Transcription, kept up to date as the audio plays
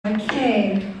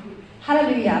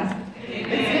Hallelujah. It's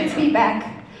good to be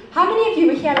back. How many of you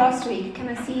were here last week? Can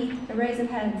I see a raise of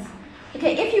hands?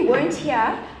 Okay, if you weren't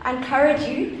here, I encourage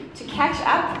you to catch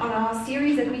up on our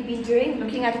series that we've been doing,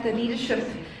 looking at the leadership,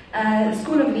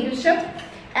 School of Leadership.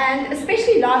 And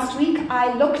especially last week,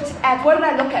 I looked at, what did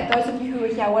I look at? Those of you who were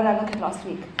here, what did I look at last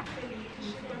week?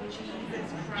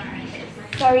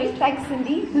 Sorry, thanks,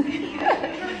 Cindy.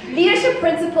 Leadership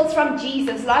principles from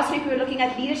Jesus. Last week we were looking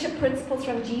at leadership principles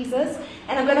from Jesus,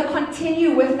 and I'm going to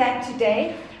continue with that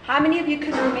today. How many of you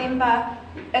can remember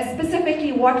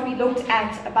specifically what we looked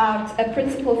at about a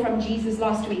principle from Jesus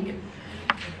last week?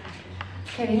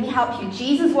 Okay, let me help you.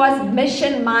 Jesus was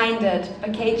mission-minded.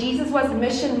 Okay, Jesus was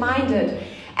mission-minded.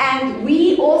 And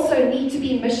we also need to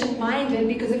be mission-minded,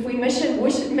 because if we're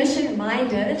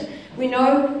mission-minded, we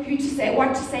know who to say,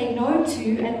 what to say no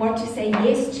to and what to say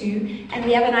yes to, and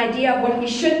we have an idea of what we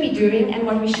should be doing and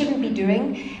what we shouldn't be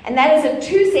doing. And that is a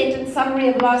 2-sentence summary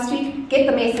of last week. Get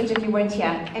the message if you weren't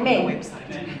here. Amen.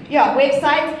 Yeah,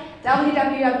 website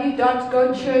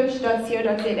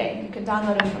www.gochurch.co.za. You can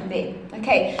download it from there.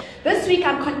 Okay, this week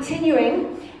I'm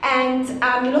continuing and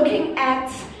I'm looking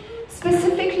at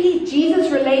specifically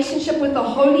Jesus' relationship with the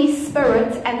Holy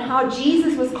Spirit and how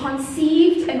Jesus was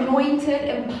conceived, anointed,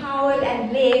 empowered,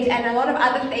 and led, and a lot of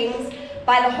other things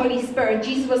by the Holy Spirit.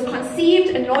 Jesus was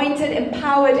conceived, anointed,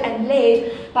 empowered, and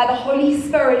led by the Holy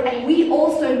Spirit, and we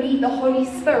also need the Holy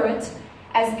Spirit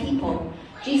as people.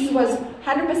 Jesus was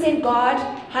 100% God,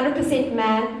 100%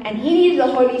 man, and he needed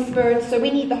the Holy Spirit, so we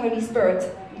need the Holy Spirit.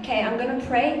 Okay, I'm going to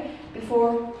pray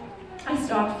before I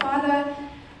start. Father,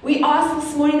 we ask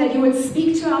this morning that you would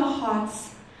speak to our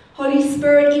hearts. Holy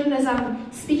Spirit, even as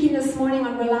I'm speaking this morning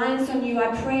on reliance on you,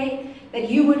 I pray that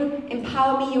you would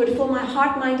empower me, you would fill my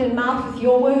heart, mind, and mouth with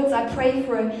your words. I pray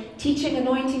for a teaching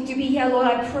anointing to be here, Lord.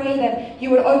 I pray that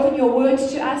you would open your words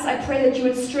to us. I pray that you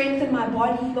would strengthen my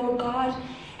body, Lord God,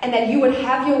 and that you would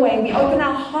have your way. We open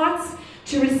our hearts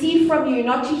to receive from you,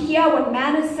 not to hear what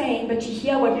man is saying, but to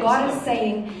hear what God is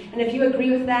saying. And if you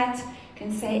agree with that, you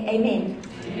can say amen.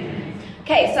 Amen.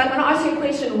 Okay, so I'm going to ask you a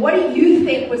question. What do you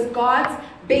think was God's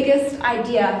biggest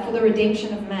idea for the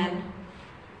redemption of man?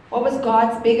 What was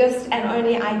God's biggest and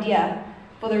only idea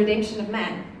for the redemption of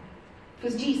man? It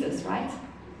was Jesus, right? It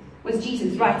was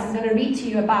Jesus, right? I'm going to read to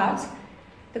you about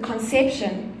the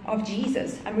conception of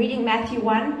Jesus. I'm reading Matthew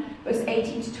 1, verse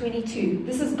 18 to 22.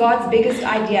 This is God's biggest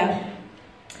idea.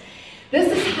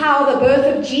 This is how the birth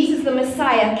of Jesus the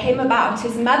Messiah came about.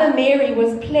 His mother Mary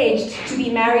was pledged to be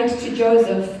married to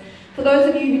Joseph. For those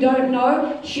of you who don't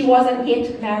know, she wasn't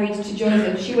yet married to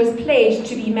Joseph. She was pledged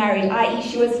to be married, i.e.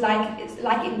 she was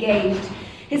like engaged.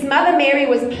 His mother Mary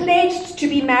was pledged to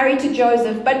be married to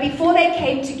Joseph, but before they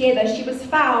came together, she was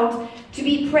found to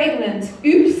be pregnant.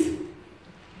 Oops.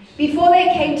 Before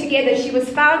they came together, she was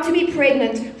found to be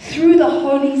pregnant through the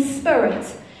Holy Spirit.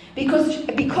 Because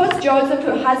Joseph,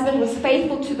 her husband, was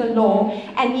faithful to the law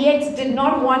and yet did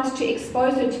not want to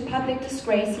expose her to public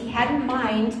disgrace, he had in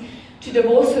mind to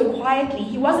divorce her quietly.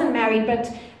 He wasn't married, but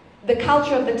the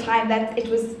culture of the time, that it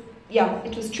was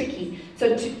tricky.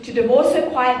 So to divorce her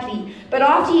quietly. But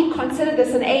after he considered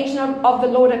this, an angel of the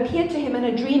Lord appeared to him in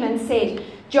a dream and said,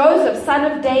 Joseph, son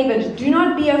of David, do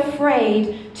not be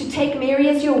afraid to take Mary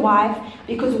as your wife,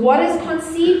 because what is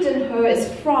conceived in her is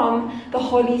from the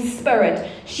Holy Spirit.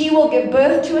 She will give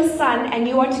birth to a son, and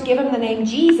you are to give him the name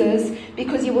Jesus,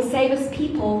 because he will save his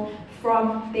people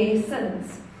from their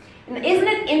sins. And isn't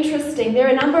it interesting? There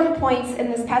are a number of points in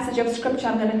this passage of scripture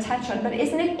I'm going to touch on, but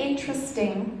isn't it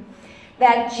interesting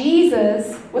that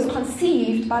Jesus was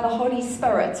conceived by the Holy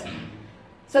Spirit?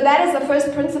 So that is the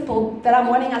first principle that I'm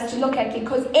wanting us to look at,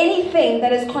 because anything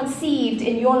that is conceived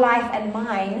in your life and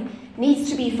mine needs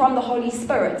to be from the Holy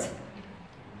Spirit.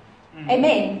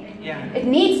 Amen. Yeah. It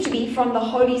needs to be from the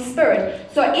Holy Spirit.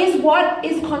 So is what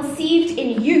is conceived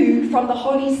in you from the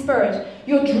Holy Spirit?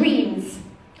 Your dreams,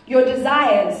 your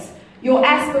desires, your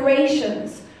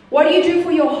aspirations. What do you do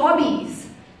for your hobbies?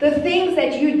 The things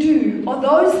that you do, are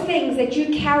those things that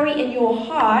you carry in your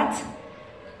heart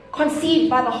conceived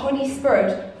by the Holy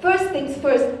Spirit? First things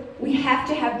first, we have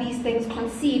to have these things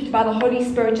conceived by the Holy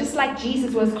Spirit, just like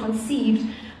Jesus was conceived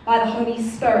by the Holy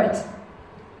Spirit.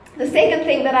 The second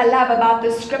thing that I love about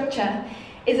this scripture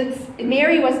is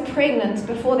Mary was pregnant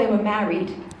before they were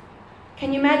married.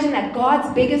 Can you imagine that?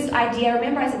 God's biggest idea,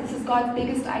 remember I said this is God's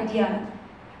biggest idea,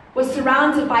 was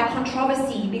surrounded by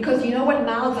controversy, because you know what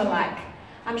mouths are like.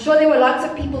 I'm sure there were lots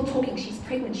of people talking, she's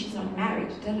pregnant, she's not married.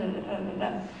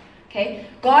 Okay?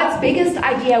 God's biggest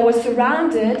idea was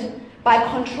surrounded by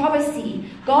controversy.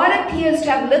 God appears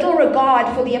to have little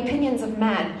regard for the opinions of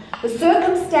man. The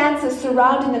circumstances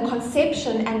surrounding the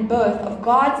conception and birth of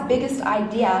God's biggest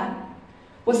idea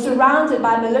was surrounded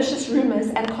by malicious rumors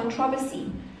and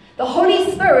controversy. The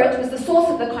Holy Spirit was the source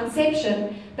of the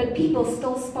conception, but people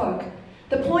still spoke.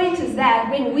 The point is that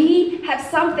when we have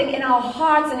something in our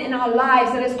hearts and in our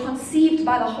lives that is conceived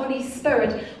by the Holy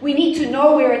Spirit, we need to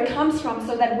know where it comes from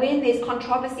so that when there's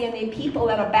controversy and there are people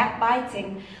that are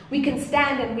backbiting, we can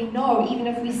stand and we know, even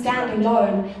if we stand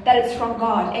alone, that it's from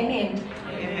God. Amen.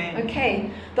 Amen. Okay.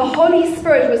 The Holy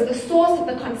Spirit was the source of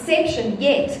the conception,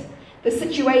 yet the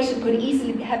situation could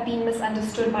easily have been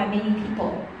misunderstood by many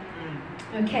people.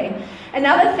 Okay.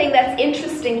 Another thing that's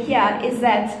interesting here is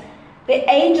that the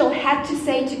angel had to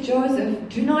say to Joseph,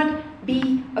 do not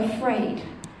be afraid.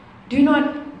 Do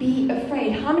not be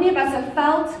afraid. How many of us have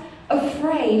felt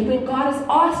afraid when God has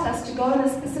asked us to go in a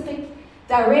specific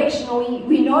direction, or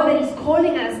we know that He's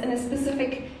calling us in a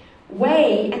specific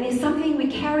way, and there's something we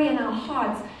carry in our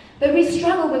hearts, but we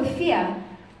struggle with fear?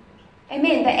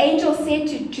 Amen. The angel said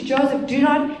to Joseph, do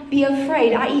not be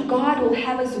afraid, i.e. God will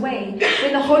have His way.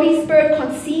 When the Holy Spirit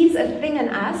conceives a thing in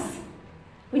us,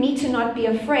 we need to not be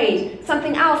afraid.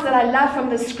 Something else that I love from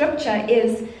the scripture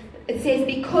is, it says,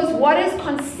 because what is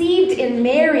conceived in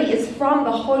Mary is from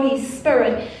the Holy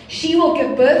Spirit. She will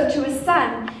give birth to a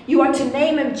son. You are to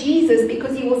name him Jesus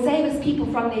because he will save his people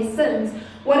from their sins.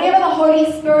 Whatever the Holy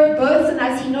Spirit births in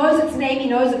us, He knows its name, He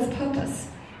knows its purpose,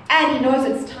 and He knows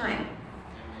its time.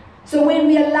 So when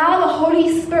we allow the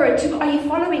Holy Spirit to, are you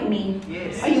following me?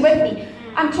 Yes. Are you with me?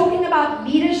 I'm talking about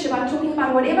leadership. I'm talking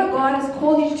about whatever God has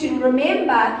called you to. Remember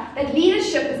that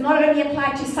leadership is not only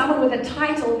applied to someone with a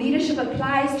title. Leadership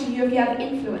applies to you if you have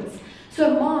influence.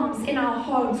 So moms, in our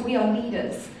homes, we are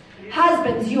leaders.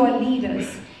 Husbands, you are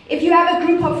leaders. If you have a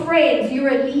group of friends, you're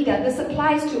a leader. This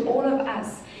applies to all of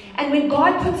us. And when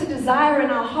God puts a desire in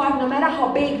our heart, no matter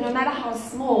how big, no matter how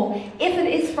small, if it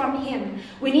is from Him,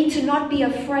 we need to not be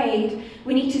afraid.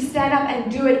 We need to stand up and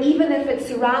do it, even if it's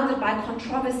surrounded by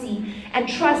controversy, and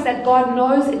trust that God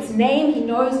knows its name, He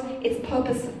knows its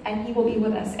purpose, and He will be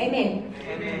with us. Amen.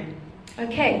 Amen.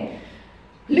 Okay.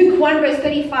 Luke 1 verse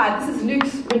 35. This is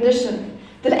Luke's rendition.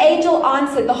 The angel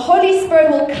answered, the Holy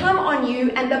Spirit will come on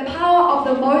you, and the power of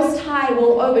the Most High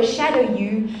will overshadow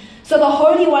you. So the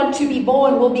Holy One to be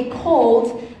born will be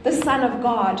called the Son of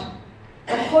God.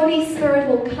 The Holy Spirit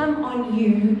will come on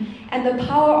you, and the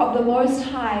power of the Most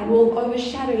High will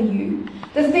overshadow you.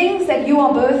 The things that you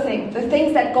are birthing, the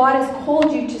things that God has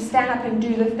called you to stand up and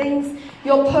do, the things,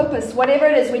 your purpose, whatever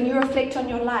it is, when you reflect on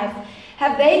your life,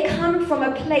 have they come from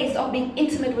a place of being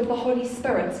intimate with the Holy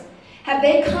Spirit? Have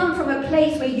they come from a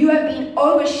place where you have been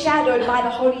overshadowed by the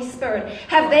Holy Spirit?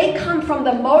 Have they come from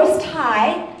the Most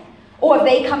High, or have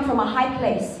they come from a high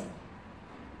place?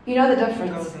 You know the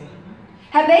difference.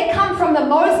 Have they come from the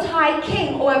Most High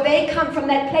King, or have they come from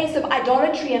that place of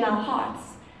idolatry in our hearts?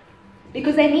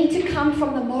 Because they need to come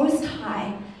from the Most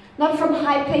High, not from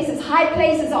high places. High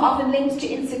places are often linked to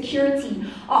insecurity,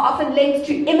 are often linked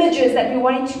to images that we're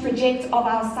wanting to project of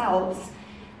ourselves.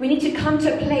 We need to come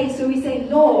to a place where we say,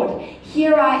 Lord,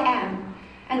 here I am.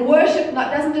 And worship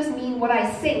doesn't just mean what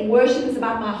I sing. Worship is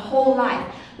about my whole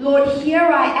life. Lord, here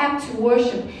I am to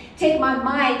worship. Take my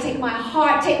mind, take my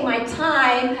heart, take my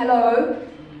time. Hello?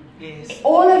 Yes.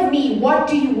 All of me, what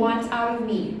do you want out of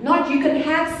me? Not you can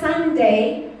have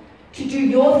Sunday to do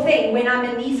your thing when I'm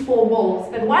in these four walls.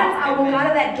 But once I walk out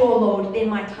of that door, Lord, then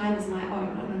my time is my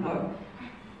own. No.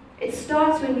 It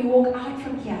starts when we walk out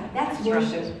from here. That's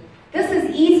worship. This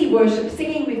is easy worship,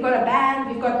 singing. We've got a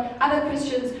band, we've got other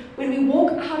Christians. When we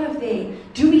walk out of there,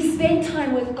 do we spend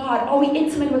time with God? Are we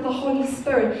intimate with the Holy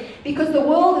Spirit? Because the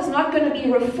world is not going to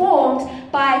be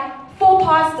reformed by 4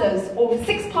 pastors or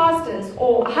 6 pastors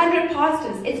or 100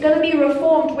 pastors. It's going to be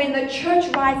reformed when the church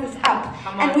rises up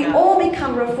and we all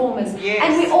become reformers. Yes.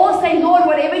 And we all say, Lord,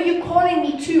 whatever you're calling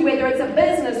me to, whether it's a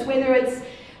business, whether it's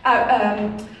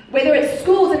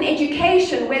schools and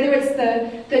education, whether it's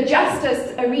the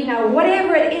justice arena,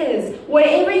 whatever it is,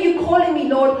 whatever you're calling me,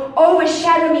 Lord,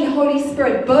 overshadow me, Holy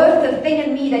Spirit. Birth the thing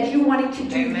in me that you're wanting to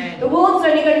do. Amen. The world's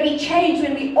only going to be changed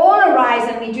when we all arise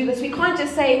and we do this. We can't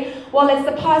just say, well, it's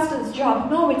the pastor's job.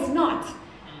 No, it's not.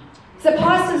 It's the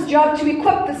pastor's job to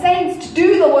equip the saints to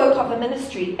do the work of the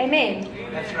ministry. Amen.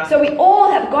 That's right. So we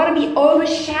all have got to be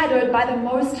overshadowed by the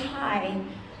Most High.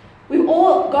 We've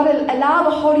all got to allow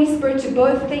the Holy Spirit to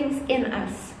birth things in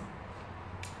us.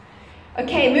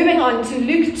 Okay, moving on to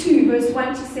Luke 2, verse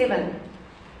 1 to 7.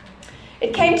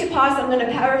 It came to pass, I'm going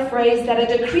to paraphrase, that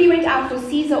a decree went out for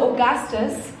Caesar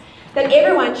Augustus that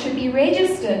everyone should be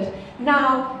registered.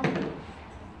 Now,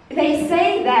 they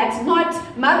say that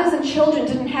not mothers and children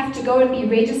didn't have to go and be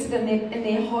registered in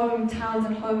their hometowns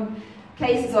and home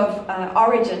places of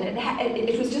origin.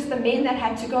 It was just the men that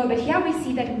had to go. But here we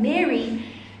see that Mary,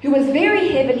 who was very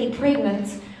heavily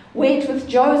pregnant, went with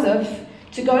Joseph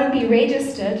to go and be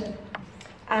registered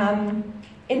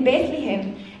in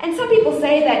Bethlehem. And some people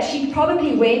say that she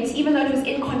probably went, even though it was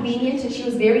inconvenient and she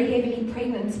was very heavily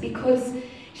pregnant, because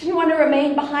she didn't want to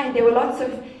remain behind. There were lots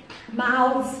of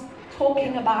mouths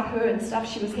talking about her and stuff.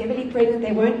 She was heavily pregnant.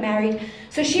 They weren't married.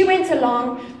 So she went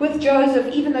along with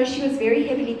Joseph, even though she was very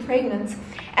heavily pregnant.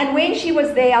 And when she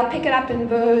was there, I'll pick it up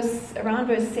in around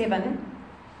verse 7.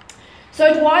 So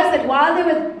it was that while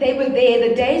they were there,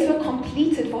 the days were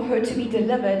completed for her to be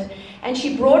delivered. And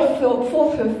she brought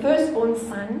forth her firstborn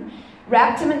son,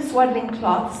 wrapped him in swaddling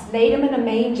cloths, laid him in a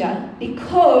manger,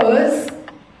 because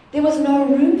there was no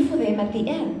room for them at the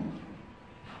inn.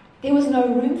 There was no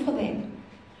room for them.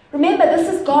 Remember, this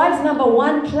is God's number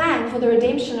one plan for the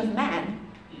redemption of man.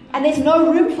 And there's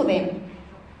no room for them.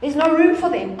 There's no room for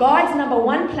them. God's number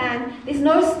one plan, there's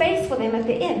no space for them at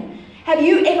the inn. Have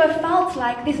you ever felt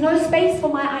like there's no space for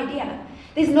my idea?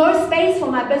 There's no space for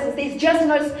my business. There's just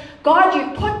no, God,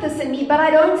 you've put this in me, but I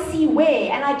don't see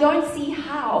where and I don't see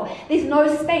how. There's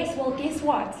no space. Well, guess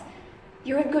what?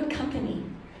 You're in good company.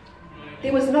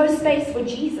 There was no space for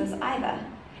Jesus either.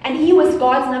 And he was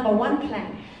God's number one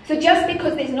plan. So just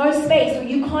because there's no space or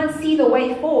you can't see the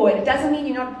way forward, it doesn't mean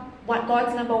you're not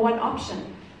God's number one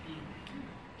option.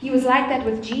 He was like that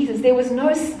with Jesus. There was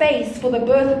no space for the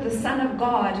birth of the Son of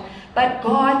God, but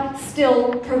God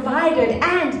still provided.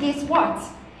 And guess what?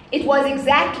 It was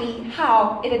exactly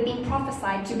how it had been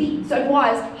prophesied to be. So it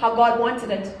was how God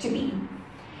wanted it to be.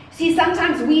 See,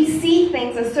 sometimes we see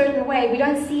things a certain way. We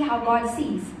don't see how God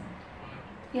sees.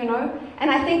 You know? And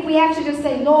I think we have to just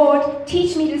say, Lord,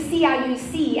 teach me to see how you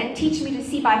see, and teach me to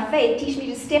see by faith. Teach me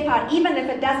to step out, even if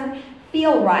it doesn't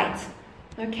feel right.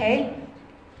 Okay?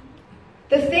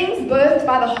 The things birthed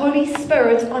by the Holy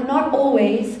Spirit are not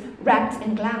always wrapped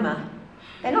in glamour.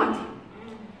 They're not.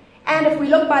 And if we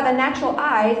look by the natural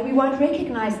eye, we won't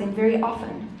recognize them very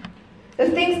often. The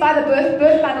things by the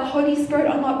birthed by the Holy Spirit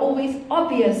are not always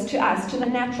obvious to us, to the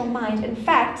natural mind. In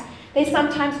fact, they're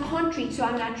sometimes contrary to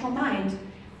our natural mind.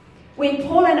 When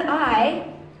Paul and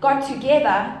I got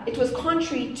together, it was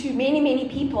contrary to many, many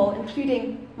people,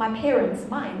 including my parents'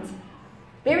 minds.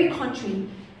 Very contrary.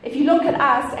 If you look at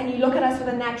us and you look at us with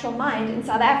a natural mind in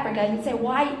South Africa, you'd say,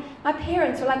 why? My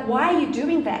parents were like, why are you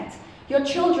doing that? Your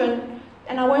children,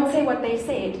 and I won't say what they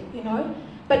said, you know,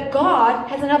 but God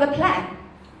has another plan.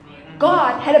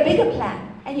 God had a bigger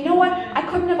plan. And you know what? I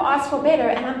couldn't have asked for better,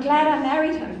 and I'm glad I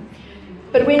married him.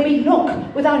 But when we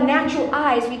look with our natural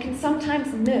eyes, we can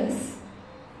sometimes miss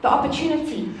the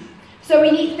opportunity. So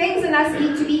things in us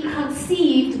need to be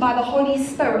conceived by the Holy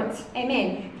Spirit.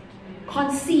 Amen.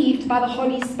 Conceived by the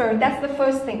Holy Spirit. That's the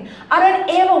first thing. I don't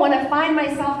ever want to find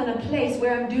myself in a place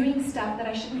where I'm doing stuff that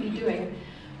I shouldn't be doing.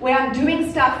 Where I'm doing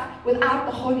stuff without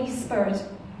the Holy Spirit.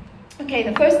 Okay,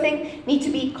 the first thing, need to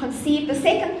be conceived. The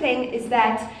second thing is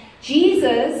that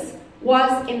Jesus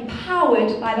was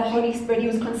empowered by the Holy Spirit. He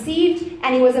was conceived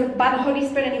and he was by the Holy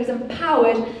Spirit, and he was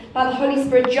empowered by the Holy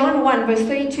Spirit. John 1, verse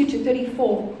 32 to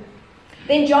 34.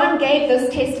 Then John gave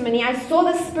this testimony: I saw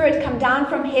the Spirit come down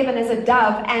from heaven as a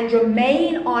dove and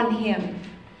remain on him.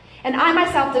 And I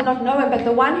myself did not know him, but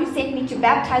the one who sent me to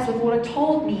baptize with water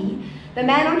told me, the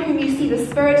man on whom you see the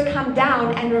Spirit come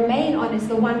down and remain on is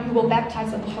the one who will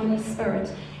baptize with the Holy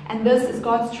Spirit. And this is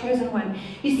God's chosen one.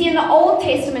 You see, in the Old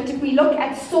Testament, if we look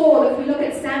at Saul, if we look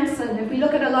at Samson, if we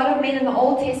look at a lot of men in the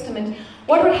Old Testament,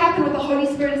 what would happen with the Holy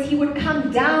Spirit is he would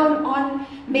come down on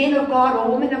men of God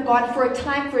or women of God for a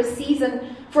time, for a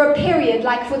season, for a period,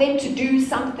 like for them to do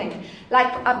something. Like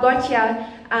I've got here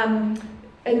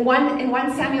in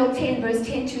 1 Samuel 10, verse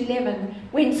 10 to 11,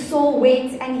 when Saul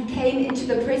went and he came into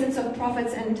the presence of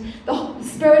prophets, and the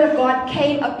Spirit of God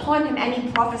came upon him and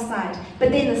he prophesied.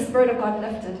 But then the Spirit of God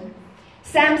lifted.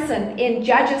 Samson in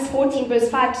Judges 14, verse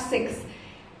 5 to 6,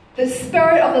 the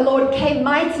Spirit of the Lord came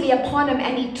mightily upon him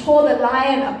and he tore the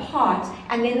lion apart,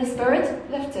 and then the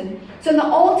Spirit lifted. So in the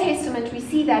Old Testament we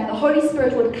see that the Holy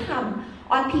Spirit would come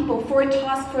on people for a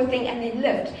task, for a thing, and then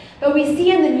lift. But we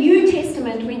see in the New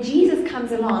Testament, when Jesus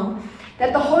comes along,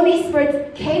 that the Holy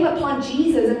Spirit came upon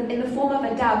Jesus in the form of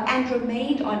a dove and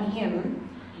remained on him.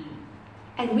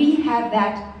 And we have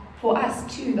that for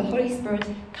us too, the Holy Spirit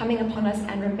coming upon us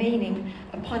and remaining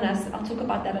upon us. I'll talk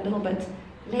about that a little bit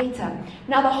later.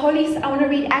 Now I want to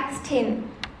read Acts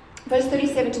 10, verse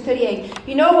 37 to 38.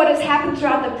 You know what has happened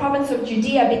throughout the province of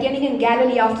Judea, beginning in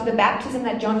Galilee after the baptism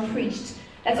that John preached.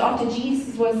 That's after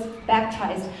Jesus was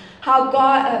baptized. How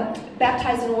God,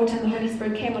 baptized in water and the Holy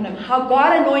Spirit came on him. How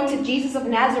God anointed Jesus of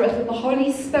Nazareth with the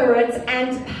Holy Spirit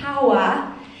and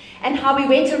power, and how he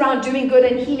went around doing good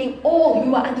and healing all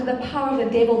who were under the power of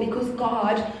the devil because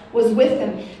God was with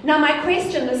him. Now my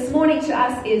question this morning to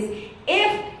us is,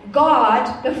 if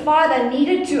God the Father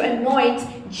needed to anoint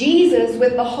Jesus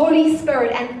with the Holy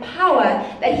Spirit and power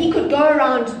that he could go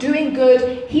around doing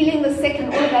good, healing the sick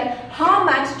and all of that, how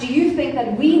much do you think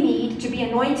that we need to be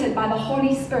anointed by the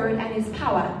Holy Spirit and his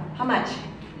power? How much?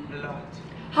 A lot.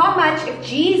 How much, if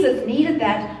Jesus needed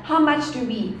that, how much do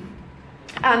we?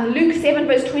 Luke 7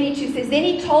 verse 22 says, then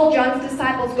he told John's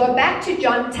disciples, go back to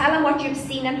John, tell him what you've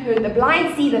seen and heard. The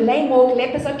blind see, the lame walk,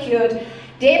 lepers are cured,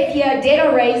 deaf hear, dead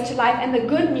are raised to life, and the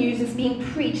good news is being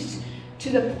preached to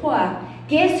the poor.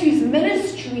 Guess whose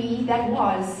ministry that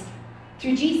was?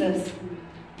 Through Jesus.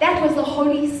 That was the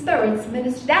Holy Spirit's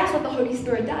ministry. That's what the Holy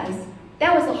Spirit does.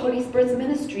 That was the Holy Spirit's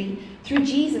ministry through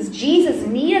Jesus. Jesus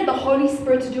needed the Holy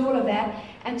Spirit to do all of that,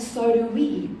 and so do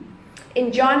we.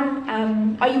 In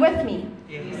John, are you with me?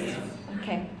 Yes.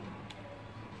 Okay.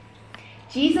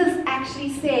 Jesus actually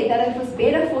said that it was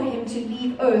better for him to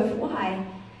leave earth. Why?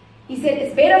 He said,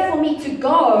 it's better for me to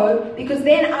go because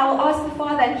then I will ask the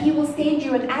Father and he will send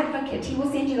you an advocate. He will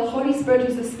send you the Holy Spirit,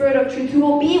 who's the Spirit of truth, who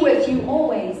will be with you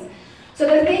always. So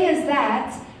the thing is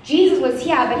that Jesus was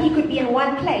here, but he could be in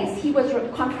one place. He was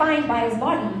confined by his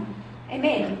body.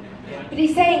 Amen. But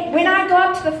he's saying, when I go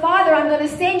up to the Father, I'm going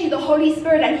to send you the Holy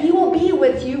Spirit and he will be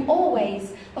with you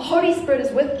always. The Holy Spirit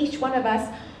is with each one of us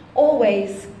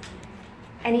always.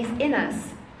 And he's in us.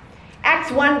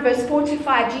 Acts 1 verse 4 to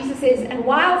 5, Jesus says, and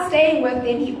while staying with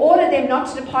them, he ordered them not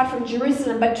to depart from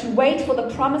Jerusalem, but to wait for the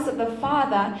promise of the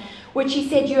Father, which he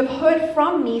said, you have heard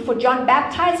from me, for John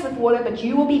baptized with water, but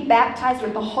you will be baptized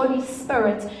with the Holy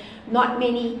Spirit not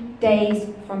many days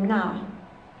from now.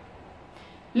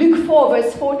 Luke 4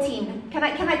 verse 14. Can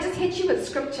I just hit you with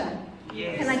scripture?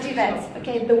 Yes. Can I do that?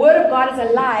 Okay, the word of God is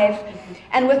alive,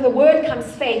 and with the word comes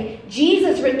faith.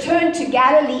 Jesus returned to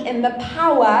Galilee in the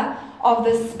power of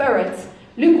the Spirit.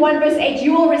 Luke 1 verse 8,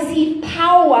 you will receive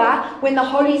power when the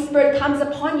Holy Spirit comes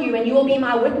upon you, and you will be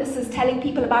my witnesses, telling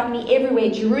people about me everywhere,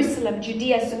 Jerusalem,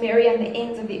 Judea, Samaria, and the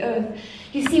ends of the earth.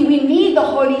 You see, we need the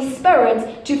Holy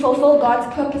Spirit to fulfill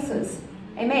God's purposes.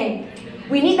 Amen.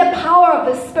 We need the power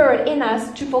of the Spirit in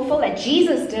us to fulfill that.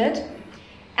 Jesus did.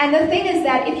 And the thing is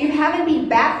that if you haven't been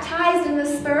baptized in the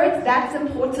Spirit, that's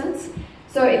important.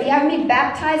 So if you haven't been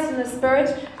baptized in the Spirit,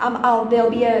 there'll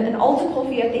be an altar call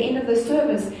for you at the end of the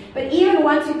service. But even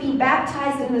once you've been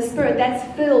baptized in the Spirit,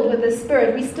 that's filled with the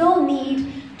Spirit, we still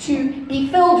need to be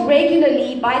filled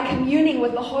regularly by communing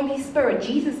with the Holy Spirit.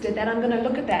 Jesus did that. I'm going to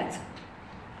look at that.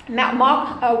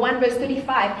 Mark 1 verse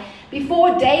 35.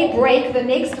 Before daybreak the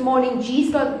next morning,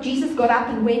 Jesus got up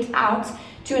and went out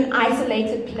to an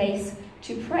isolated place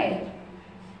to pray.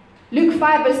 Luke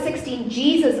 5 verse 16,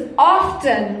 Jesus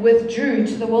often withdrew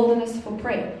to the wilderness for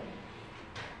prayer.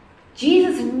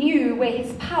 Jesus knew where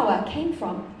his power came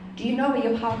from. Do you know where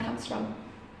your power comes from?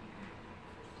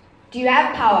 Do you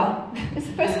have power? That's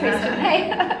the first question, hey?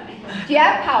 Do you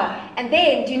have power? And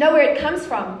then, do you know where it comes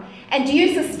from? And do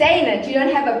you sustain it? You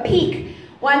don't have a peak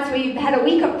once where you've had a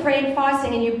week of prayer and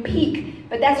fasting and you peak,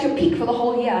 but that's your peak for the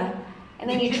whole year. And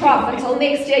then you trough until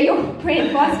next year your prayer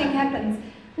and fasting happens.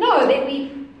 No, then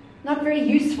we not very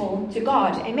useful to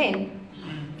God. Amen.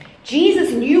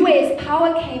 Jesus knew where his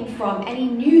power came from, and he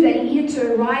knew that he needed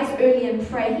to arise early and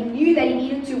pray. He knew that he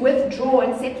needed to withdraw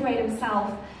and separate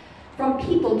himself from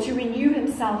people to renew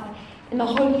himself in the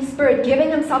Holy Spirit, giving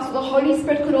himself so the Holy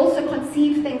Spirit could also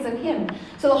conceive things in him,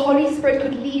 so the Holy Spirit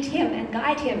could lead him and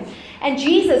guide him. And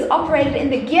Jesus operated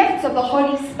in the gifts of the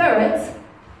Holy Spirit.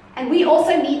 And we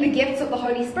also need the gifts of the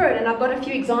Holy Spirit. And I've got a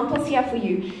few examples here for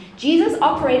you. Jesus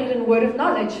operated in word of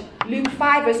knowledge. Luke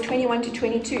 5 verse 21 to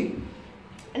 22.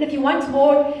 And if you want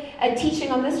more teaching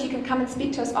on this, you can come and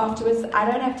speak to us afterwards. I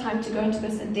don't have time to go into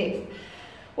this in depth.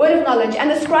 Word of knowledge.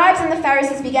 And the scribes and the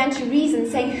Pharisees began to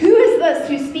reason, saying, who is this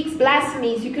who speaks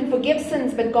blasphemies, who can forgive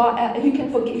sins but God, who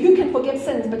can forgive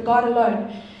sins but God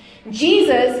alone?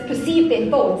 Jesus perceived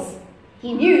their thoughts.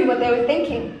 He knew what they were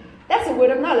thinking. That's a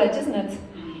word of knowledge, isn't it?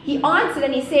 He answered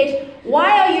and he said,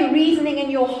 why are you reasoning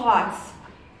in your hearts?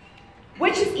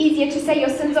 Which is easier, to say your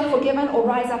sins are forgiven or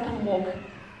rise up and walk?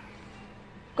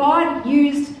 God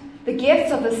used the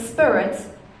gifts of the Spirit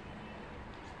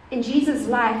in Jesus'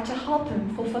 life to help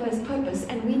him fulfill his purpose,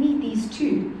 and we need these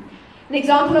too. An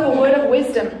example of a word of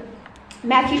wisdom,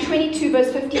 Matthew 22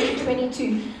 verse 15 to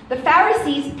 22. The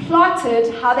Pharisees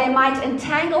plotted how they might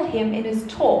entangle him in his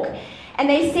talk. And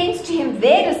they sent to him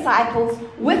their disciples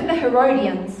with the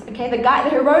Herodians. Okay, the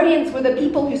Herodians were the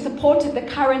people who supported the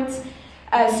current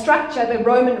structure, the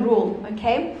Roman rule.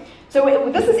 Okay,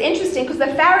 So this is interesting because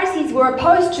the Pharisees were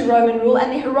opposed to Roman rule and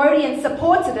the Herodians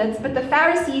supported it, but the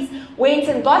Pharisees went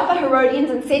and got the Herodians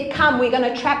and said, come, we're going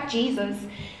to trap Jesus.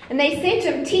 And they said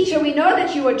to him, Teacher, we know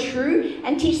that you are true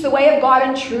and teach the way of God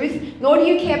in truth, nor do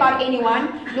you care about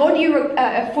anyone, nor do you,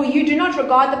 for you do not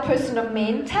regard the person of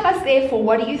men. Tell us therefore,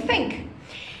 what do you think?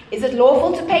 Is it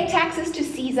lawful to pay taxes to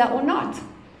Caesar or not?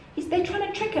 They're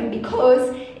trying to trick him,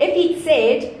 because if he'd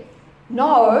said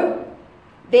no,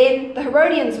 then the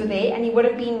Herodians were there and he would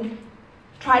have been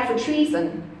tried for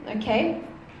treason. Okay?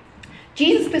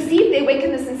 Jesus perceived their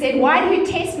wickedness and said, why do you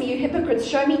test me, you hypocrites?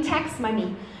 Show me tax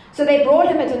money. So they brought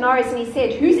him a denarius, and he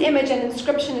said, whose image and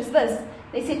inscription is this?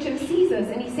 They said to him, Caesar's.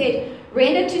 And he said,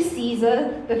 render to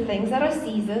Caesar the things that are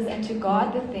Caesar's, and to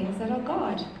God the things that are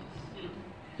God.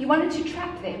 He wanted to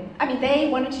trap them. They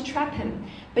wanted to trap him.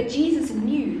 But Jesus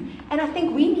knew. And I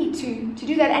think we need to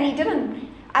do that. And he didn't.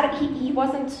 He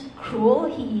wasn't cruel.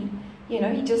 He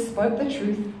just spoke the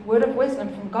truth. Word of wisdom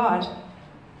from God.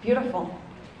 Beautiful.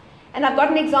 And I've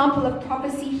got an example of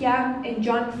prophecy here in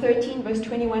John 13, verse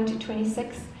 21 to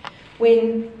 26,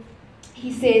 when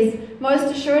he says, most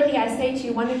assuredly I say to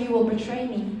you, one of you will betray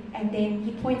me. And then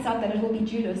he points out that it will be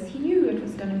Judas. He knew it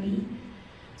was going to be.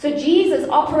 So Jesus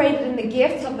operated in the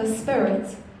gifts of the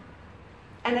Spirit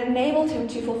and enabled him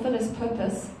to fulfill his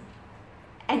purpose.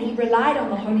 And he relied on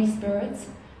the Holy Spirit.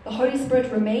 The Holy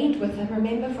Spirit remained with him,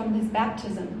 remember, from his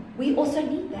baptism. We also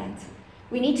need that.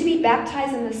 We need to be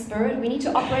baptized in the Spirit. We need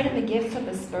to operate in the gifts of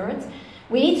the Spirit.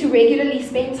 We need to regularly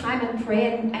spend time in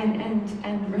prayer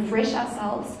and refresh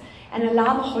ourselves and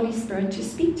allow the Holy Spirit to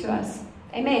speak to us.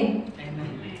 Amen?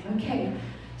 Amen. Okay.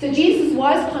 So Jesus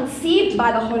was conceived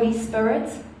by the Holy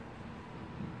Spirit.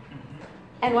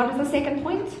 And what was the second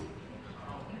point?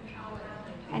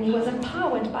 And he was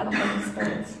empowered by the Holy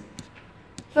Spirit.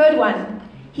 Third one,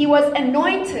 he was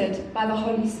anointed by the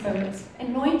Holy Spirit.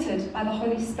 Anointed by the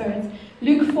Holy Spirit.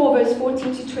 Luke 4, verse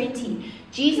 14 to 20.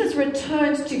 Jesus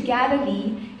returned to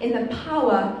Galilee in the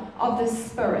power of the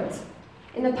Spirit.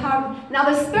 Now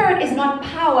the Spirit is not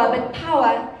power, but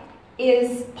power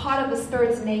is part of the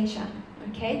Spirit's nature.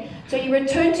 Okay? So he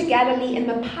returned to Galilee in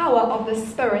the power of the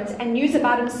Spirit, and news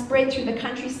about him spread through the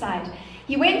countryside.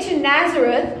 He went to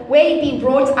Nazareth, where he'd been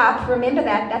brought up. Remember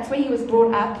that. That's where he was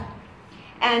brought up.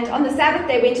 And on the Sabbath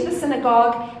day, went to the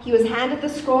synagogue. He was handed the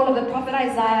scroll of the prophet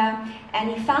Isaiah, and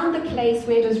he found the place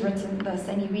where it was written this,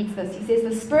 and he reads this. He says,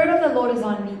 the Spirit of the Lord is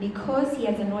on me, because he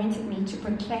has anointed me to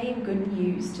proclaim good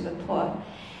news to the poor.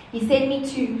 He sent me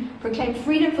to proclaim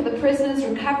freedom for the prisoners,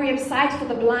 recovery of sight for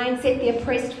the blind, set the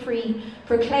oppressed free,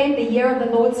 proclaim the year of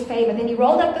the Lord's favor. Then he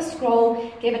rolled up the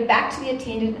scroll, gave it back to the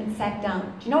attendant, and sat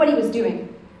down. Do you know what he was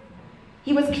doing?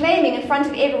 He was claiming in front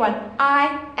of everyone,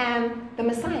 I am the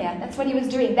Messiah. That's what he was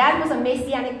doing. That was a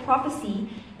messianic prophecy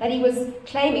that he was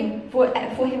claiming for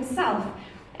himself.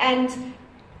 And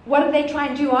what did they try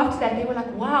and do after that? They were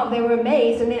like, wow, they were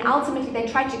amazed. And then ultimately they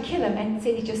tried to kill him and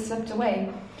said he just slipped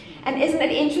away. And isn't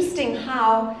it interesting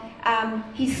how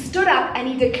he stood up and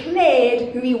he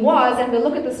declared who he was, and we'll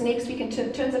look at this next week in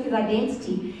terms of his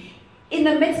identity, in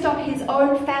the midst of his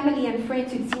own family and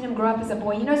friends who'd seen him grow up as a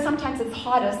boy. You know, sometimes it's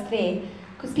hardest there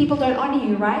because people don't honor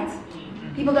you, right?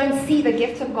 People don't see the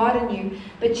gift of God in you.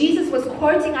 But Jesus was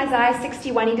quoting Isaiah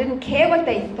 61. He didn't care what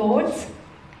they thought.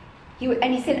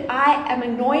 And he said, I am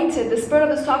anointed. The Spirit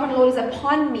of the Sovereign Lord is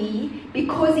upon me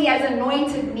because he has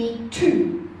anointed me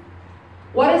to.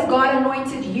 What has God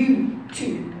anointed you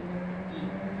to?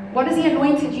 What has he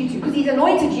anointed you to? Because he's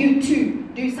anointed you to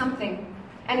do something.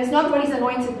 And it's not what he's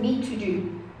anointed me to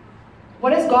do.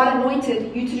 What has God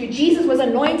anointed you to do? Jesus was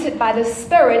anointed by the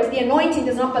Spirit. The anointing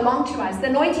does not belong to us. The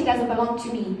anointing doesn't belong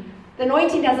to me. The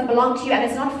anointing doesn't belong to you, and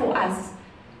it's not for us.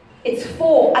 It's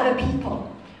for other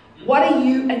people. What are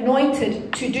you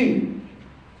anointed to do?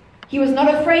 He was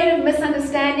not afraid of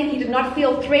misunderstanding. He did not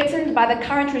feel threatened by the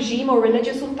current regime or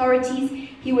religious authorities.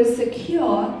 He was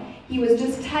secure. He was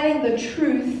just telling the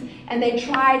truth, and they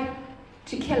tried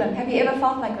to kill him. Have you ever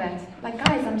felt like that? Like,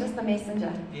 guys, I'm just the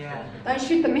messenger. Yeah. Don't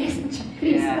shoot the messenger,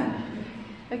 please. Yeah.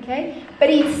 Okay? But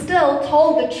he still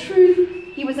told the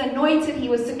truth. He was anointed. He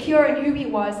was secure in who he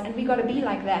was, and we got to be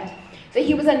like that. So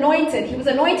he was anointed. He was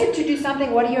anointed to do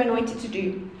something. What are you anointed to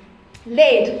do?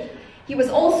 Led. He was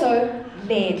also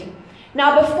led.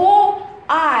 Now, before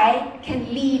I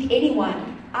can lead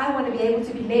anyone, I want to be able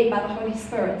to be led by the Holy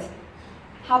Spirit.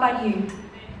 How about you?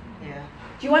 Yeah.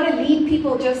 Do you want to lead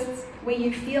people just where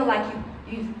you feel like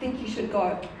you think you should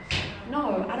go?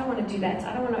 No, I don't want to do that.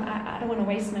 I don't want to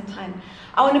waste my time.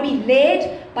 I want to be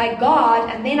led by God,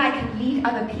 and then I can lead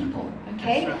other people.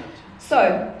 Okay? That's right.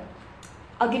 So,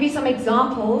 I'll give you some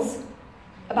examples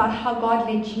about how God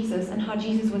led Jesus and how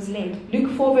Jesus was led.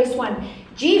 Luke 4 verse 1.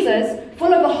 Jesus,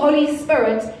 full of the Holy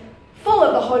Spirit,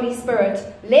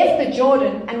 left the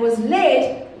Jordan and was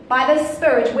led by the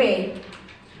Spirit where?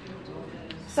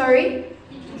 Sorry?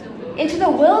 Into the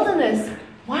wilderness.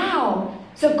 Wow.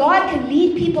 So God can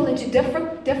lead people into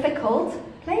difficult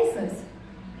places.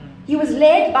 He was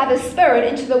led by the Spirit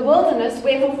into the wilderness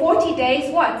where for 40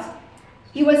 days, what?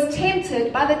 He was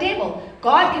tempted by the devil.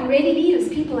 God can really lead his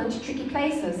people into tricky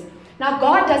places. Now,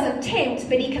 God doesn't tempt,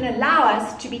 but he can allow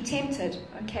us to be tempted.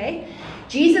 Okay?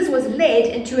 Jesus was led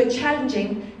into a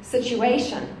challenging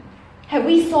situation. Have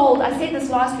we sold, I said this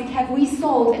last week, have we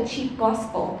sold a cheap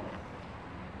gospel?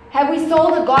 Have we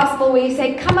sold a gospel where you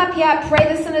say, come up here,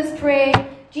 pray the sinner's prayer,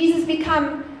 Jesus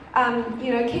become,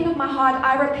 king of my heart,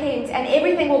 I repent, and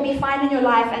everything will be fine in your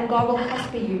life and God will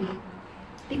prosper you.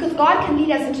 Because God can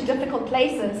lead us into difficult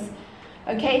places.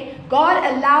 Okay? God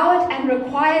allowed and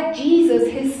required Jesus,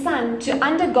 his son, to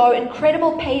undergo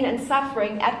incredible pain and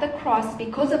suffering at the cross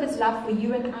because of his love for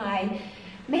you and I.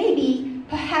 Maybe,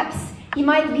 perhaps, he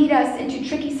might lead us into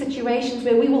tricky situations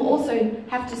where we will also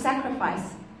have to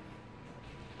sacrifice.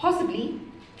 Possibly,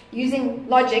 using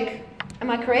logic. Am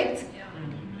I correct?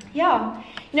 Yeah.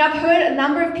 I've heard a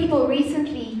number of people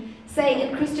recently saying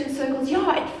in Christian circles,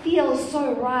 it feels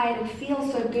so right, it feels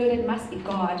so good, it must be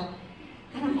God.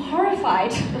 And I'm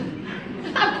horrified.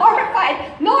 I'm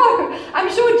horrified. No, I'm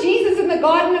sure Jesus in the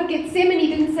Garden of Gethsemane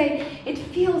didn't say, it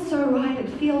feels so right, it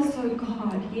feels so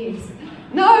God. Yes.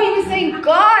 No, he was saying,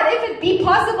 God, if it be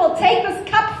possible, take this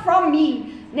cup from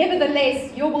me.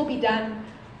 Nevertheless, your will be done.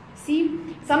 See?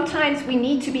 Sometimes we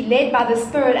need to be led by the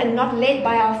Spirit and not led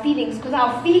by our feelings, because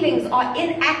our feelings are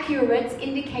inaccurate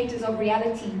indicators of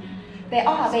reality. They're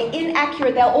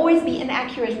inaccurate. They'll always be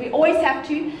inaccurate. We always have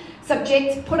to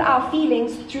put our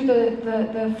feelings through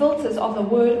the filters of the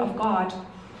Word of God.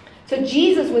 So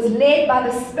Jesus was led by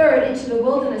the Spirit into the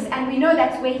wilderness, and we know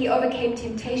that's where he overcame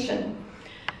temptation.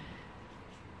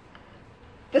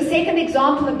 The second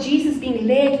example of Jesus being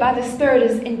led by the Spirit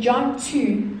is in John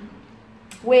 2,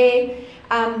 where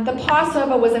the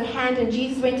Passover was at hand and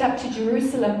Jesus went up to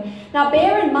Jerusalem. Now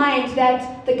bear in mind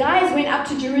that the guys went up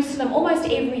to Jerusalem almost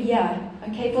every year,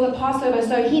 for the Passover.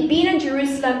 So he'd been in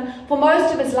Jerusalem for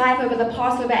most of his life over the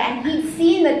Passover, and he'd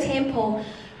seen the temple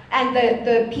and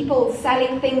the people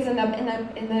selling things in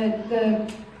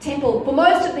the temple for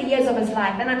most of the years of his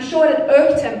life. And I'm sure it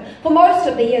irked him for most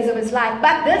of the years of his life.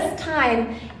 But this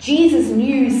time, Jesus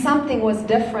knew something was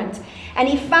different. And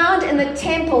he found in the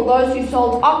temple those who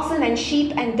sold oxen and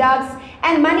sheep and doves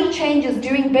and money changers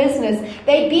doing business.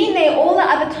 They'd been there all the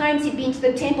other times he'd been to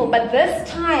the temple, but this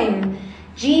time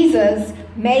Jesus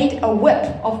made a whip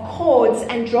of cords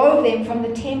and drove them from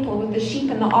the temple with the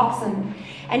sheep and the oxen.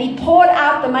 And he poured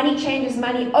out the money changers'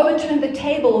 money, overturned the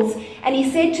tables, and he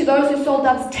said to those who sold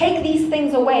doves, take these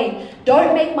things away.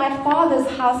 Don't make my Father's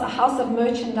house a house of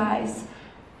merchandise.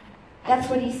 That's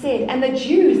what he said. And the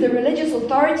Jews, the religious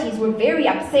authorities, were very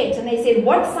upset. And they said,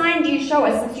 what sign do you show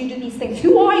us since you do these things?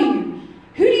 Who are you?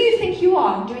 Who do you think you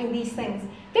are doing these things?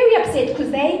 Very upset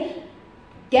because they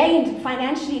gained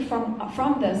financially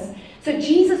from this. So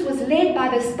Jesus was led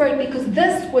by the Spirit because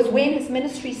this was when his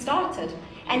ministry started.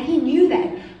 And he knew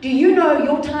that. Do you know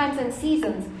your times and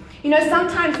seasons?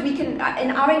 Sometimes we can,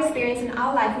 in our experience, in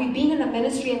our life, we've been in a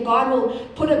ministry and God will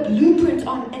put a blueprint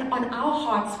on our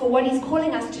hearts for what he's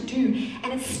calling us to do.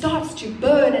 And it starts to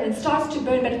burn,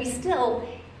 but we still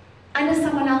under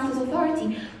someone else's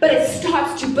authority. But it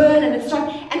starts to burn,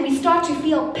 and we start to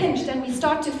feel pinched, and we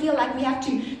start to feel like we have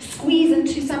to squeeze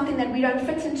into something that we don't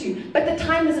fit into. But the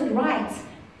time isn't right.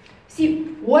 See,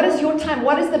 what is your time?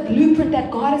 What is the blueprint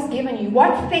that God has given you?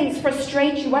 What things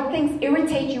frustrate you? What things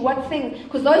irritate you?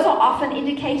 Because those are often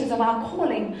indicators of our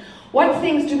calling. What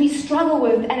things do we struggle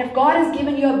with? And if God has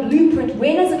given you a blueprint,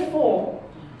 when is it for?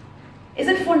 Is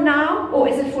it for now or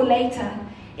is it for later?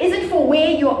 Is it for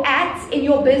where you're at in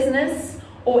your business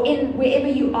or in wherever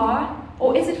you are?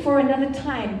 Or is it for another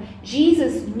time?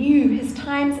 Jesus knew his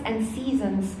times and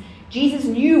seasons. Jesus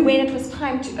knew when it was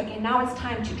time to, now it's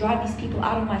time to drive these people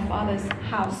out of my Father's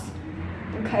house.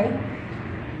 Okay?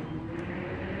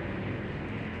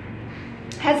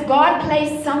 Has God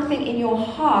placed something in your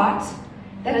heart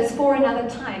that is for another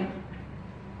time?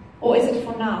 Or is it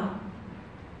for now?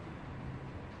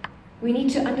 We need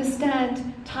to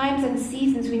understand times and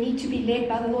seasons. We need to be led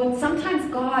by the Lord.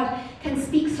 Sometimes God can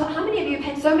speak. So how many of you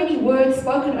have had so many words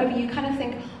spoken over you, kind of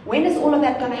think, when is all of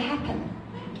that going to happen?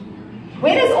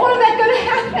 When is all of that going to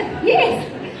happen? Yes.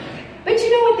 But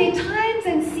you know what? There are times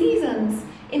and seasons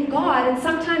in God, and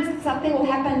sometimes something will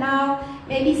happen now,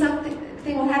 maybe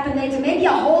something will happen later, maybe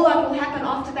a whole lot will happen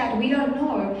after that. We don't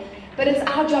know. But it's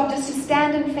our job just to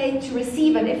stand in faith to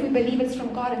receive it if we believe it's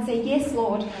from God and say, yes,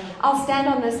 Lord, I'll stand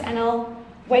on this and I'll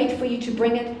wait for you to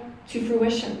bring it to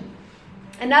fruition.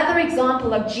 Another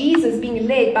example of Jesus being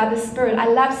led by the Spirit. I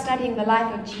love studying the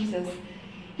life of Jesus.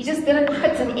 He just didn't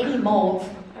fit in any mold.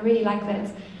 I really like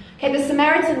that. Okay, the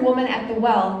Samaritan woman at the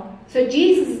well. So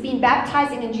Jesus has been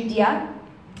baptizing in Judea.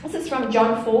 This is from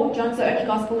John 4. John's the only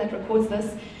gospel that records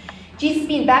this. Jesus has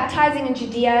been baptizing in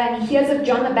Judea, and he hears of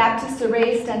John the Baptist's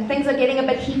arrest, and things are getting a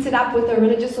bit heated up with the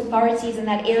religious authorities in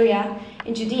that area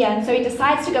in Judea, and so he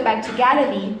decides to go back to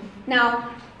Galilee.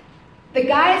 Now, the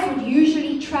guys would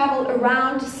usually travel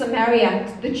around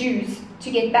Samaria, the Jews, to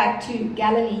get back to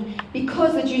Galilee,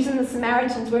 because the Jews and the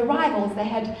Samaritans were rivals. They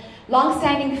had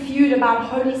long-standing feud about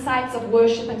holy sites of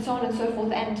worship and so on and so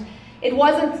forth, and it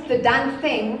wasn't the done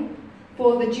thing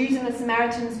for the Jews and the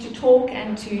Samaritans to talk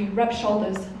and to rub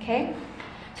shoulders, okay?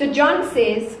 So John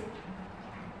says,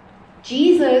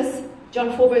 Jesus,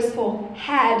 John 4 verse 4,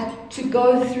 had to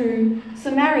go through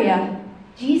Samaria.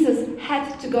 Jesus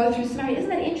had to go through Samaria. Isn't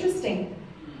that interesting?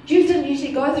 Jews didn't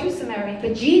usually go through Samaria,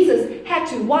 but Jesus had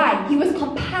to. Why? He was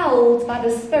compelled by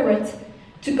the Spirit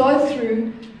to go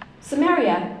through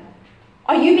Samaria.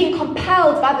 Are you being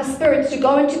compelled by the Spirit to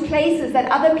go into places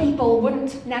that other people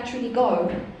wouldn't naturally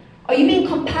go? Are you being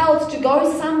compelled to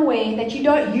go somewhere that you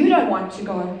don't want to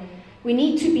go? We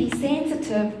need to be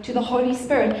sensitive to the Holy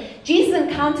Spirit. Jesus'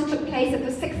 encounter took place at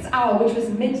the 6th hour, which was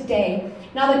midday.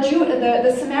 Now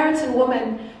the Samaritan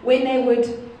woman, when they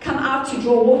would come out to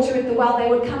draw water at the well, they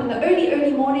would come in the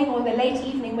early morning or in the late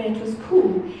evening when it was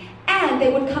cool. And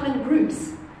they would come in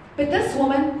groups. But this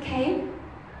woman came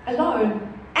alone.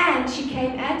 And she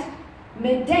came at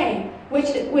midday,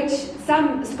 which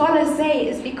some scholars say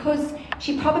is because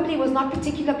she probably was not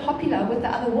particularly popular with the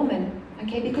other woman,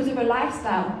 okay, because of her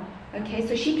lifestyle. Okay,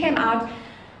 so she came out.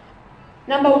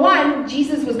 Number one,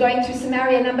 Jesus was going through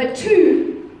Samaria. Number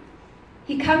two,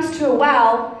 he comes to a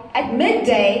well at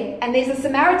midday, and there's a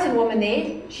Samaritan woman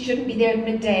there. She shouldn't be there at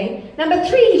midday. Number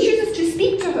three, he chooses to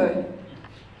speak to her.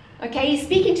 Okay, he's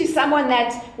speaking to someone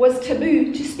that was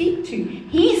taboo to speak to.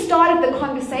 He started the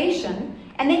conversation,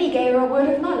 and then he gave her a word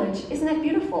of knowledge. Isn't that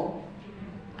beautiful?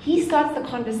 He starts the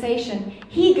conversation.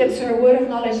 He gives her a word of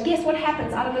knowledge. Guess what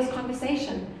happens out of this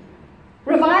conversation?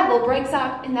 Revival breaks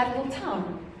out in that little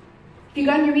town. If you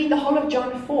go and you read the whole of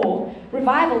John 4,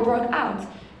 revival broke out.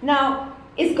 Now,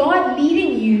 is God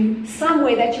leading you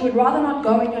somewhere that you would rather not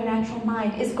go in your natural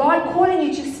mind? Is God calling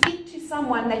you to speak to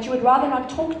someone that you would rather not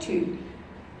talk to?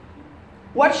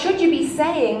 What should you be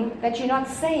saying that you're not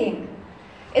saying?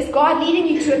 Is God leading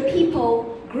you to a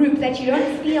people group that you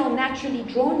don't feel naturally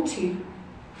drawn to?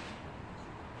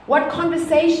 What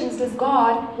conversations does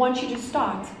God want you to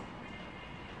start?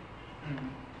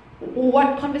 Or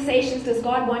what conversations does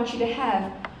God want you to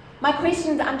have? My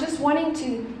question is, I'm just wanting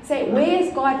to say, where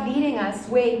is God leading us?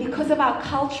 Where, because of our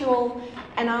cultural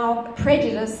and our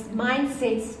prejudice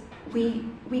mindsets,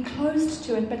 we closed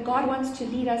to it, but God wants to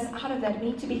lead us out of that. We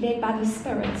need to be led by the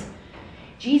Spirit.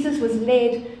 Jesus was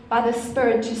led by the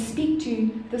Spirit to speak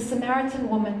to the Samaritan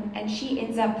woman, and she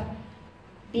ends up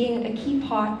being a key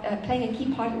part, playing a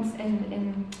key part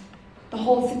in the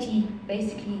whole city,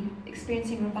 basically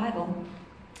experiencing revival.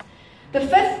 The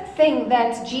fifth thing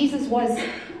that Jesus was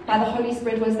by the Holy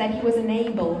Spirit was that he was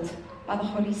enabled by the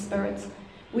Holy Spirit.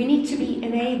 We need to be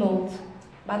enabled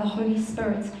by the Holy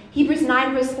Spirit. Hebrews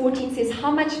 9 verse 14 says,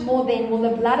 "How much more then will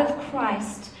the blood of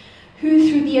Christ, who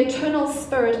through the eternal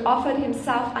Spirit offered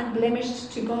himself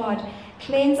unblemished to God,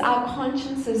 cleanse our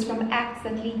consciences from acts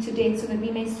that lead to death, so that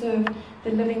we may serve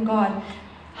the living God."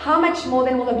 How much more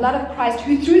then will the blood of Christ,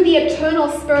 who through the eternal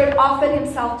Spirit offered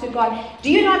himself to God?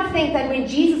 Do you not think that when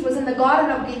Jesus was in the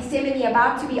Garden of Gethsemane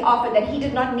about to be offered, that he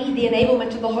did not need the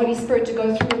enablement of the Holy Spirit to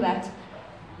go through that?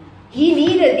 He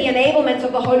needed the enablement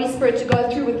of the Holy Spirit to go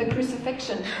through with the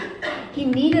crucifixion. He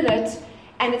needed it.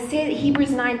 And it says,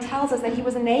 Hebrews 9 tells us that he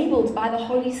was enabled by the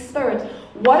Holy Spirit.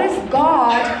 What is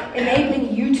God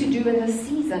enabling you to do in this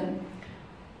season?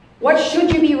 What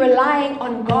should you be relying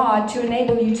on God to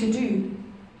enable you to do?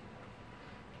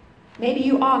 Maybe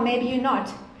you are, maybe you're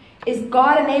not. Is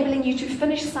God enabling you to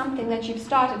finish something that you've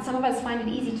started? Some of us find it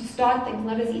easy to start things,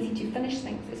 not as easy to finish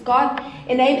things. Is God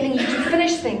enabling you to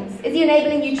finish things? Is he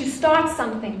enabling you to start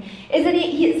something? Is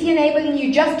he enabling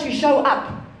you just to show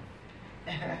up?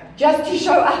 Just to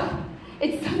show up.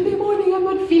 It's Sunday morning, I'm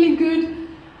not feeling good.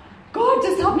 God,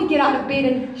 just help me get out of bed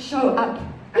and show up.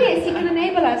 Yes, he can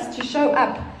enable us to show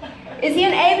up. Is he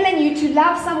enabling you to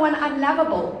love someone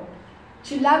unlovable?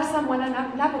 To love someone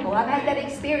unlovable. I've had that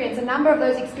experience, a number of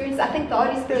those experiences. I think the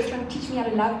Holy Spirit is trying to teach me how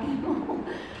to love people.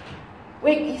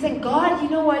 Where you think, God, you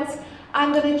know what?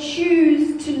 I'm going to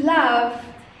choose to love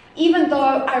even though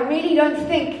I really don't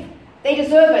think they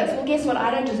deserve it. Well, guess what?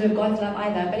 I don't deserve God's love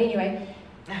either. But anyway,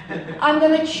 I'm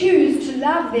going to choose to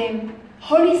love them.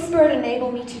 Holy Spirit,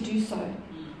 enable me to do so.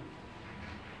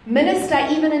 Minister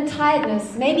even in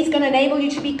tiredness. Maybe He's going to enable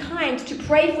you to be kind, to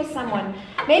pray for someone.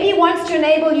 Maybe He wants to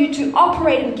enable you to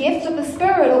operate in gifts of the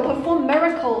Spirit or perform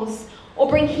miracles or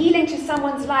bring healing to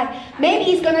someone's life. Maybe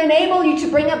He's going to enable you to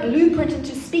bring a blueprint and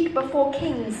to speak before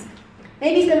kings.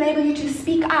 Maybe He's going to enable you to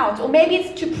speak out, or maybe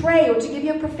it's to pray or to give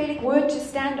you a prophetic word to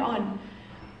stand on.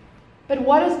 But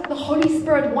what is the Holy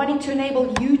Spirit wanting to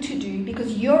enable you to do?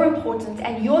 Because you're important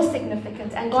and you're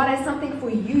significant and God has something for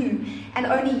you and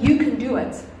only you can do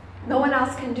it. No one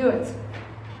else can do it.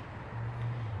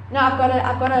 Now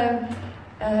I've got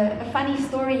a funny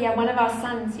story here. One of our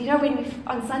sons, when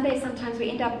on Sunday sometimes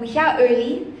we're here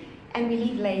early and we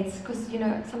leave late because,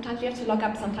 sometimes we have to lock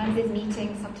up, sometimes there's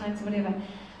meetings, sometimes whatever.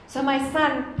 So my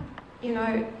son,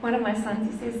 one of my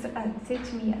sons, he said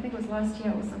to me, I think it was last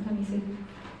year or sometime, he said,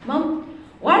 Mom,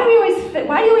 why do you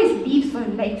always leave so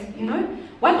late,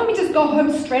 Why can't we just go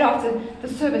home straight after the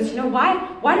service,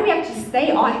 Why do we have to stay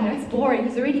on, it's boring,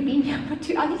 he's already been here for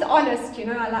 2 hours, he's honest,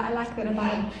 I like that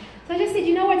about him. So I just said,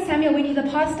 you know what, Samuel, when you're the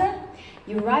pastor,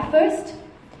 you arrive first,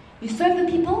 you serve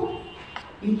the people,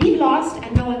 you leave last,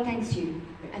 and no one thanks you.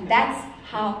 And that's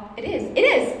how it is.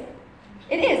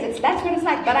 That's what it's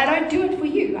like. But I don't do it for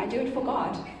you. I do it for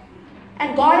God.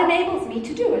 And God enables me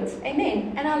to do it.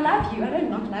 Amen. And I love you. I don't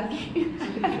not love you. I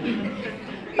love you.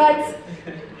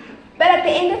 But at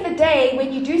the end of the day,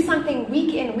 when you do something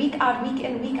week in, week out,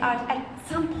 at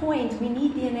some point we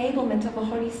need the enablement of the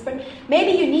Holy Spirit.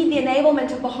 Maybe you need the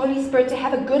enablement of the Holy Spirit to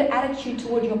have a good attitude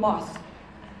toward your boss.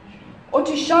 Or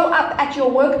to show up at your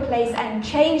workplace and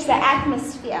change the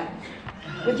atmosphere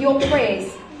with your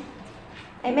prayers.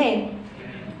 Amen.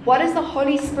 What is the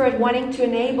Holy Spirit wanting to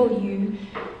enable you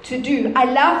to do? I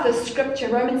love this scripture,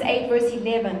 Romans 8 verse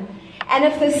 11. And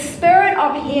if the Spirit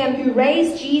of Him who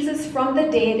raised Jesus from the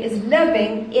dead is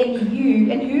living in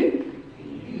you, in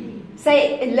who?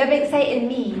 Say in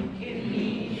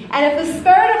me. And if the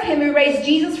Spirit of Him who raised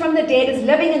Jesus from the dead is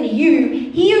living in you,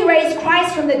 He who raised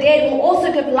Christ from the dead will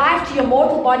also give life to your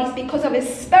mortal bodies because of His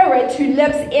Spirit who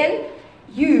lives in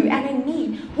you and in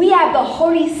me. We have the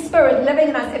Holy Spirit living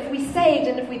in us. If we're saved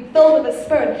and if we're filled with the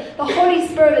Spirit, the Holy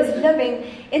Spirit is living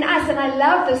in us. And I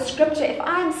love this scripture. If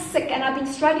I'm sick and I've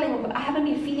been struggling, I haven't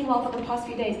been feeling well for the past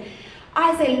few days,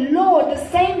 I say, Lord, the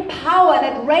same power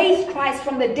that raised Christ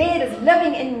from the dead is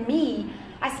living in me.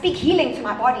 I speak healing to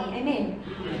my body. Amen.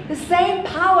 The same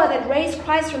power that raised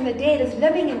Christ from the dead is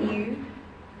living in you.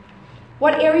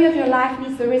 What area of your life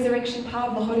needs the resurrection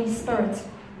power of the Holy Spirit?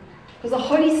 Because the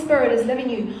Holy Spirit is living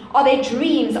in you. Are there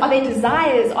dreams? Are there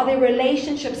desires? Are there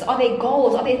relationships? Are there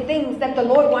goals? Are there things that the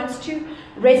Lord wants to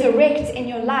resurrect in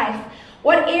your life?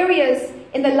 What areas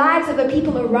in the lives of the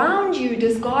people around you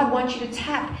does God want you to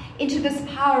tap into this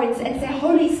power and say,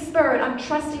 Holy Spirit, I'm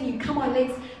trusting you. Come on,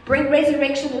 let's bring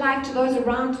resurrection life to those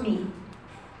around me.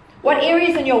 What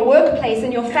areas in your workplace,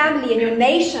 in your family, in your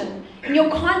nation, in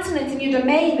your continent, in your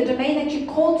domain, the domain that you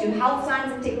call to, health,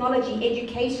 science and technology,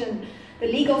 education, the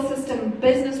legal system,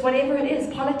 business, whatever it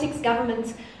is, politics,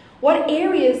 government. What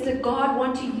areas did God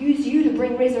want to use you to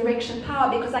bring resurrection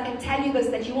power? Because I can tell you this,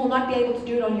 that you will not be able to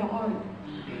do it on your own.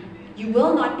 You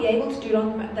will not be able to do it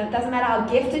on your own. That doesn't matter how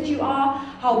gifted you are,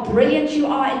 how brilliant you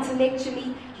are intellectually.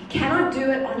 You cannot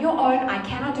do it on your own. I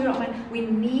cannot do it on my own. We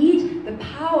need the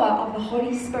power of the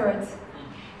Holy Spirit.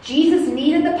 Jesus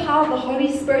needed the power of the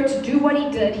Holy Spirit to do what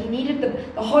He did. He needed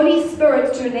the Holy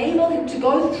Spirit to enable Him to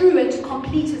go through and to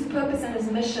complete His purpose and His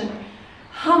mission.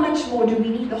 How much more do we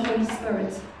need the Holy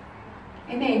Spirit?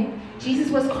 Amen.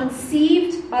 Jesus was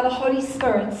conceived by the Holy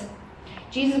Spirit.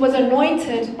 Jesus was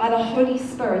anointed by the Holy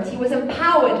Spirit. He was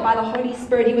empowered by the Holy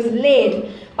Spirit. He was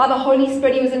led by the Holy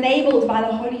Spirit. He was enabled by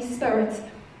the Holy Spirit.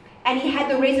 And He had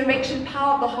the resurrection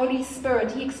power of the Holy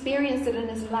Spirit. He experienced it in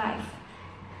His life.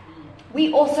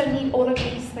 We also need all of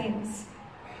these things.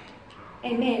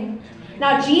 Amen.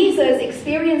 Now, Jesus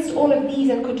experienced all of these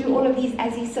and could do all of these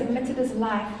as He submitted His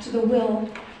life to the will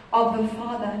of the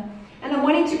Father. And I'm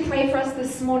wanting to pray for us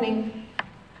this morning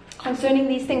concerning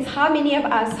these things. How many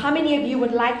of you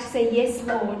would like to say, yes,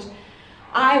 Lord,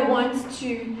 I want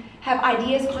to have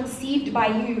ideas conceived by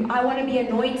you. I want to be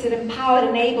anointed, empowered,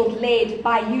 enabled, led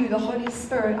by you, the Holy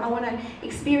Spirit. I want to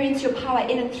experience your power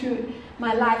in and through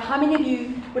my life. How many of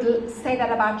you would say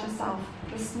that about yourself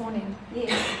this morning?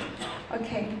 Yes.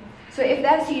 Okay. So if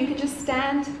that's you, you can just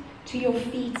stand to your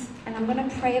feet and I'm going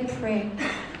to pray a prayer.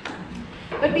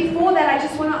 But before that, I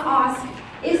just want to ask,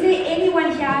 Is there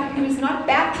anyone here who is not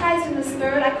baptized in the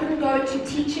Spirit? I couldn't go into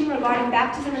teaching regarding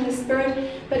baptism in the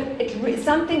Spirit, but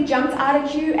something jumped out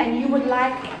at you and you would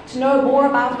like to know more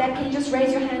about that. Can you just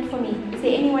raise your hand for me? Is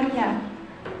there anyone here?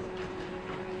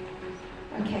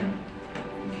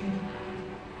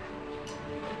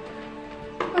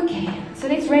 Okay, so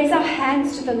let's raise our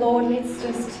hands to the Lord. Let's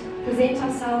just present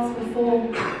ourselves before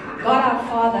God our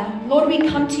Father. Lord, we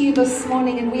come to you this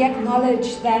morning and we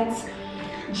acknowledge that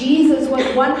Jesus was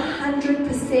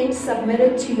 100%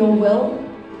 submitted to your will.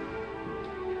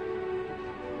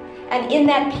 And in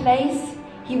that place,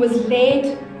 he was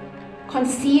led,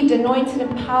 conceived, anointed,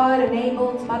 empowered,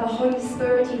 enabled by the Holy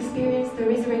Spirit. He experienced the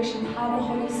resurrection power of the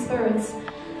Holy Spirit.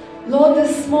 Lord,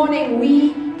 this morning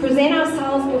we present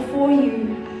ourselves before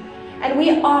you and we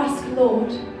ask,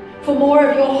 Lord, for more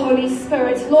of your Holy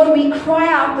Spirit. Lord, we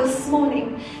cry out this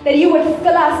morning that you would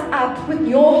fill us up with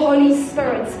your Holy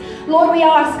Spirit. Lord, we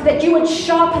ask that you would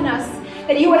sharpen us,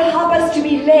 that you would help us to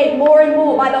be led more and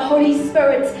more by the Holy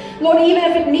Spirit. Lord, even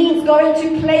if it means going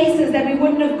to places that we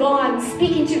wouldn't have gone,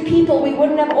 speaking to people we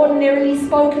wouldn't have ordinarily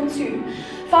spoken to.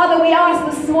 Father, we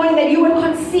ask this morning that you would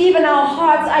conceive in our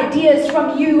hearts ideas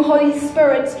from you, Holy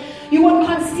Spirit. You would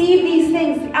conceive these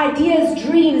things, ideas,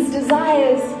 dreams,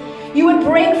 desires. You would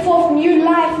bring forth new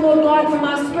life, Lord God, from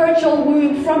our spiritual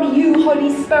womb, from you,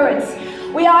 Holy Spirit.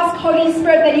 We ask, Holy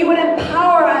Spirit, that you would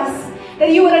empower us,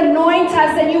 that you would anoint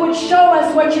us, that you would show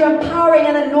us what you're empowering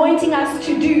and anointing us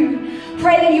to do.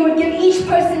 Pray that you would give each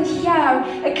person here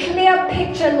a clear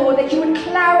picture, Lord, that you would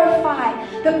clarify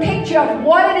the picture of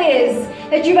what it is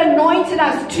that you've anointed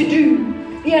us to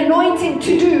do. The anointing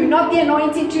to do, not the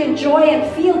anointing to enjoy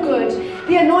and feel good.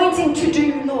 The anointing to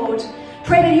do, Lord.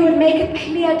 Pray that you would make it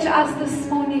clear to us this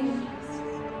morning.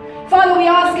 Father, we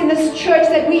ask in this church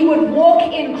that we would walk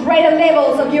in greater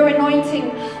levels of your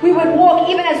anointing. We would walk,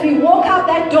 even as we walk out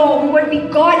that door, we would be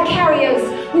God carriers.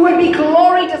 We would be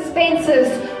glory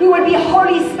dispensers. We would be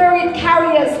Holy Spirit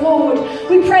carriers, Lord.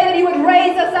 We pray that you would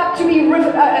raise us up to be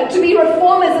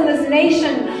reformers in this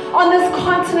nation, on this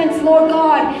continent, Lord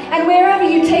God. And wherever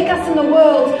you take us in the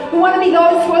world, we want to be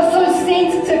those who are so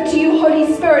sensitive to you,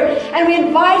 Holy Spirit. And we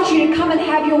invite you to come and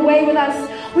have your way with us.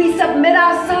 We submit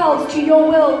ourselves to your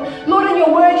will. Lord, in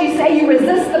your word you say you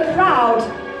resist the proud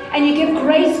and you give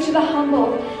grace to the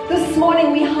humble. This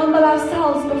morning we humble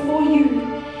ourselves before you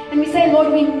and we say,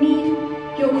 Lord, we need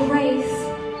your grace.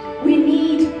 We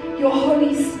need your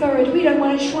Holy Spirit. We don't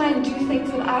want to try and do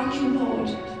things without you, Lord.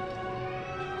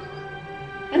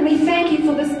 And we thank you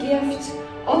for this gift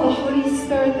of the Holy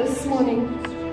Spirit this morning.